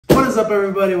What is up,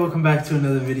 everybody? Welcome back to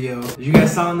another video. As you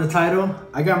guys saw in the title,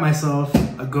 I got myself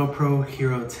a GoPro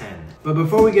Hero 10. But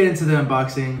before we get into the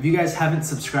unboxing, if you guys haven't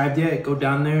subscribed yet, go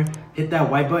down there, hit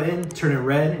that white button, turn it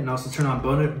red, and also turn on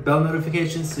bell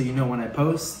notifications so you know when I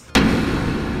post.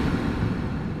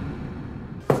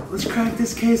 Let's crack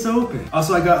this case open.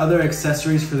 Also, I got other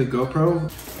accessories for the GoPro.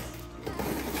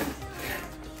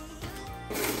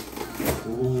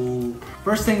 Ooh.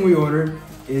 First thing we ordered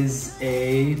is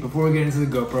before we get into the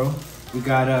GoPro, we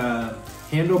got a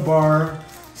handlebar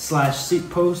 / seat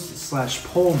post /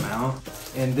 pole mount.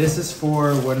 And this is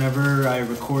for whenever I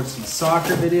record some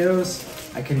soccer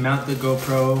videos, I can mount the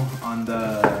GoPro on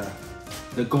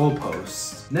the goal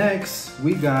post. Next,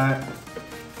 we got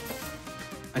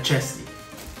a chesty.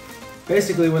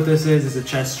 Basically what this is a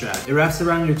chest strap. It wraps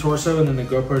around your torso and then the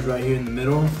GoPro is right here in the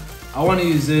middle. I want to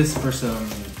use this for some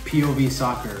POV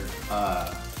soccer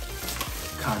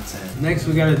content. Next,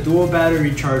 we got a dual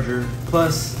battery charger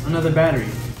plus another battery.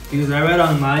 Because I read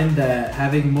online that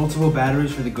having multiple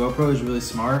batteries for the GoPro is really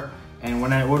smart. And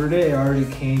when I ordered it, it already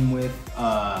came with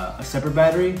a separate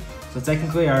battery. So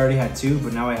technically I already had 2,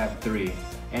 but now I have 3.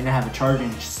 And I have a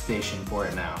charging station for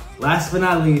it now. Last but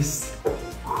not least, we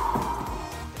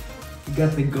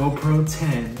got the GoPro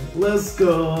 10. Let's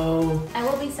go. I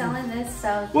will be selling this,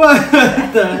 so. What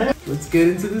the heck? Let's get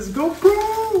into this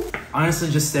GoPro.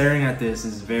 Honestly, just staring at this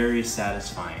is very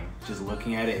satisfying. Just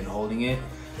looking at it and holding it.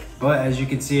 But as you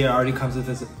can see, it already comes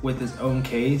with its own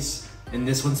case. And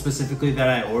this one specifically that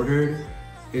I ordered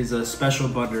is a special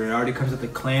bundle. It already comes with a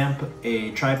clamp,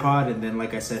 a tripod, and then,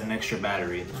 like I said, an extra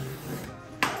battery.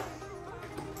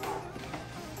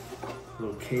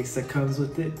 Little case that comes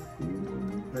with it.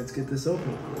 Let's get this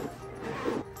open.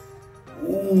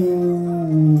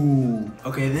 Ooh.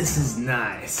 Okay, this is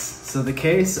nice. So the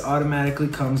case automatically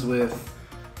comes with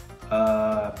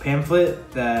a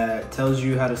pamphlet that tells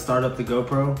you how to start up the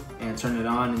GoPro and turn it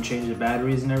on and change the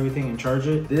batteries and everything and charge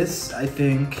it. This, I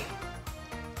think,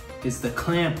 is the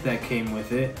clamp that came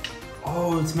with it.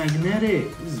 Oh, it's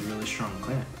magnetic. This is a really strong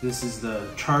clamp. This is the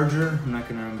charger. I'm not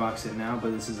gonna unbox it now,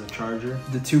 but this is a charger.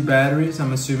 The 2 batteries.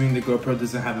 I'm assuming the GoPro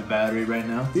doesn't have a battery right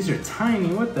now. These are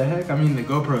tiny, what the heck? I mean, the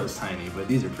GoPro is tiny, but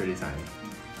these are pretty tiny.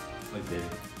 Look, baby.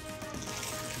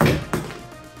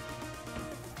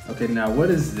 Okay, now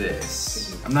what is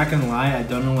this? I'm not gonna lie, I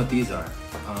don't know what these are.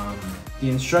 The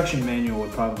instruction manual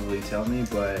would probably tell me,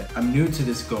 but I'm new to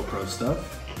this GoPro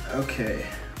stuff. Okay,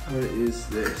 what is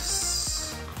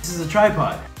this? This is a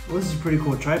tripod. Well, this is a pretty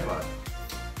cool tripod.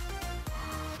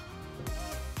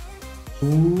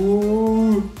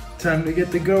 Ooh, time to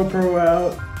get the GoPro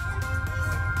out.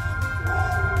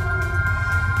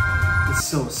 It's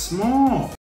so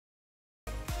small.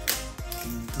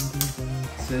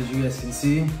 So as you guys can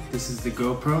see, this is the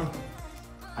GoPro.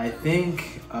 I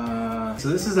think, so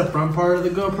this is the front part of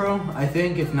the GoPro. I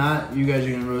think if not, you guys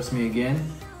are gonna roast me again.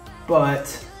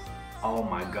 But, oh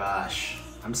my gosh.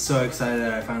 I'm so excited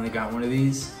that I finally got one of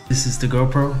these. This is the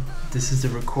GoPro. This is the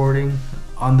recording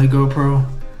on the GoPro.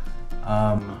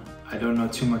 I don't know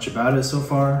too much about it so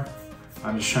far.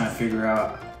 I'm just trying to figure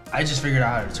out. I just figured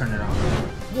out how to turn it on.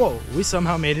 Whoa, we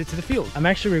somehow made it to the field. I'm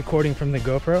actually recording from the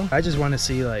GoPro. I just want to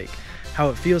see like how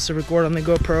it feels to record on the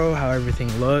GoPro, how everything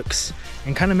looks,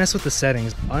 and kind of mess with the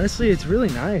settings. Honestly, it's really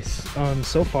nice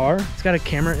so far. It's got a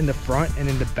camera in the front and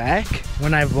in the back.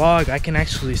 When I vlog, I can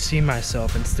actually see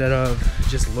myself instead of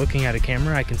just looking at a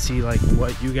camera. I can see like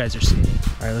what you guys are seeing.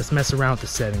 All right, let's mess around with the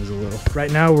settings a little.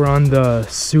 Right now we're on the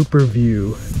super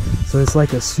view. So it's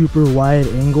like a super wide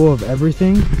angle of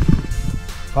everything.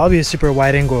 Probably a super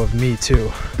wide angle of me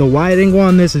too. The wide angle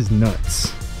on this is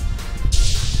nuts.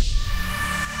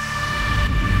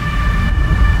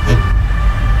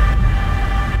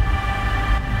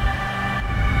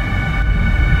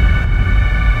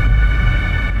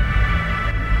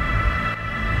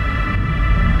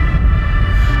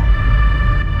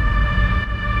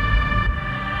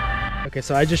 Okay,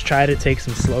 so I just tried to take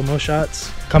some slow-mo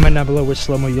shots. Comment down below which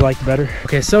slow-mo you liked better.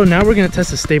 Okay, so now we're gonna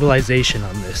test the stabilization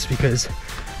on this because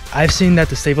I've seen that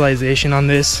the stabilization on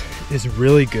this is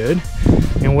really good.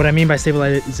 And what I mean by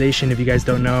stabilization, if you guys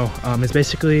don't know, is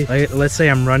basically, like, let's say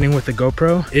I'm running with the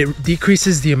GoPro, it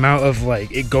decreases the amount of like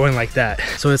it going like that.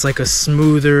 So it's like a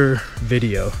smoother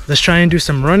video. Let's try and do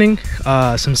some running,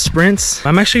 some sprints.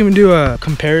 I'm actually gonna do a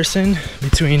comparison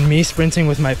between me sprinting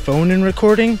with my phone and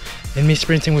recording and me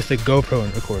sprinting with the GoPro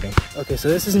and recording. Okay, so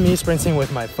this is me sprinting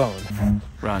with my phone.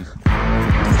 Run.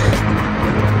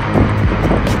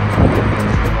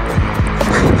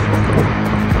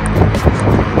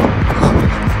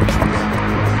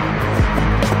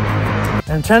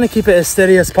 I'm trying to keep it as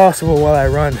steady as possible while I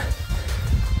run.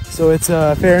 So it's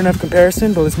a fair enough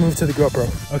comparison, but let's move to the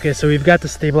GoPro. Okay, so we've got the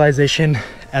stabilization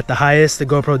at the highest the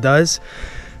GoPro does.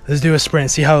 Let's do a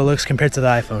sprint, see how it looks compared to the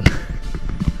iPhone.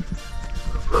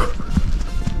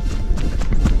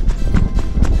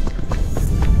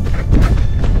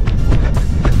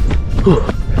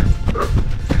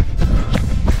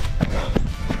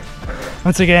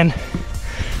 Once again,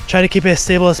 try to keep it as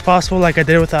stable as possible like I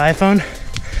did with the iPhone.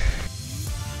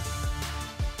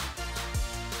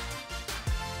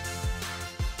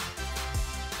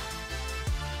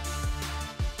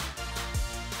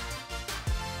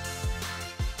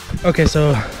 Okay,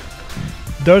 so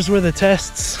those were the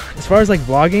tests. As far as like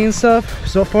vlogging and stuff,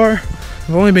 so far,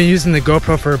 I've only been using the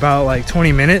GoPro for about like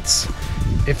 20 minutes.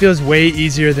 It feels way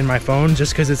easier than my phone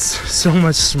just because it's so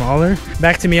much smaller.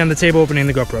 Back to me on the table opening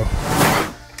the GoPro.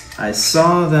 I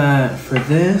saw that for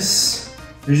this,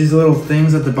 there's these little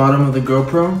things at the bottom of the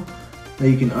GoPro that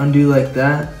you can undo like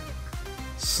that.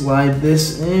 Slide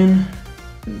this in,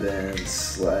 and then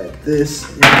slide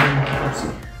this in. Let's see.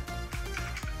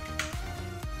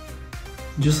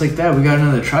 Just like that, we got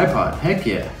another tripod. Heck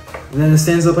yeah. And then it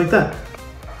stands up like that.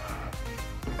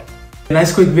 A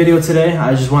nice quick video today.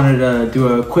 I just wanted to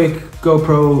do a quick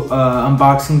GoPro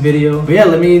unboxing video. But yeah,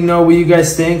 let me know what you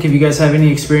guys think. If you guys have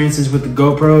any experiences with the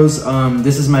GoPros.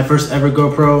 This is my first ever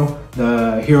GoPro,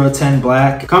 the Hero 10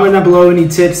 Black. Comment down below any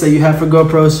tips that you have for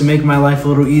GoPros to make my life a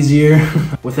little easier.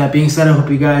 With that being said, I hope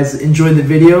you guys enjoyed the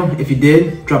video. If you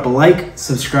did, drop a like,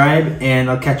 subscribe, and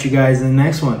I'll catch you guys in the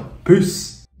next one.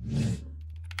 Peace.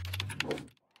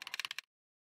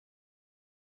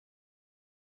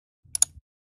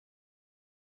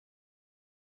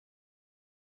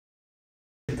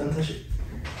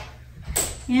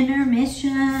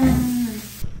 Intermission.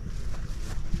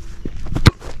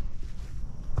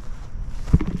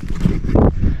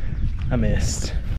 I missed.